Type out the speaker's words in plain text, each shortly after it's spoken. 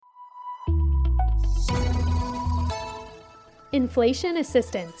Inflation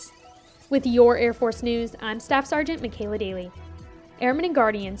assistance. With your Air Force News, I'm Staff Sergeant Michaela Daly. Airmen and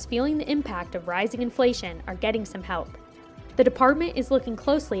Guardians feeling the impact of rising inflation are getting some help. The department is looking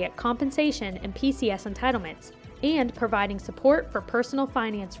closely at compensation and PCS entitlements and providing support for personal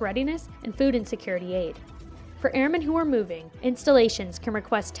finance readiness and food insecurity aid. For airmen who are moving, installations can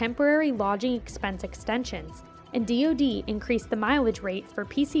request temporary lodging expense extensions, and DoD increased the mileage rate for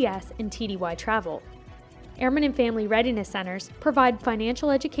PCS and TDY travel. Airmen and Family Readiness Centers provide financial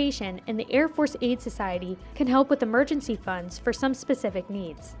education, and the Air Force Aid Society can help with emergency funds for some specific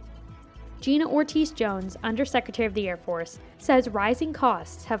needs. Gina Ortiz-Jones, Undersecretary of the Air Force, says rising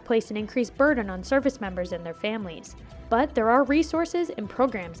costs have placed an increased burden on service members and their families, but there are resources and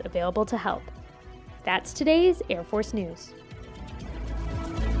programs available to help. That's today's Air Force News.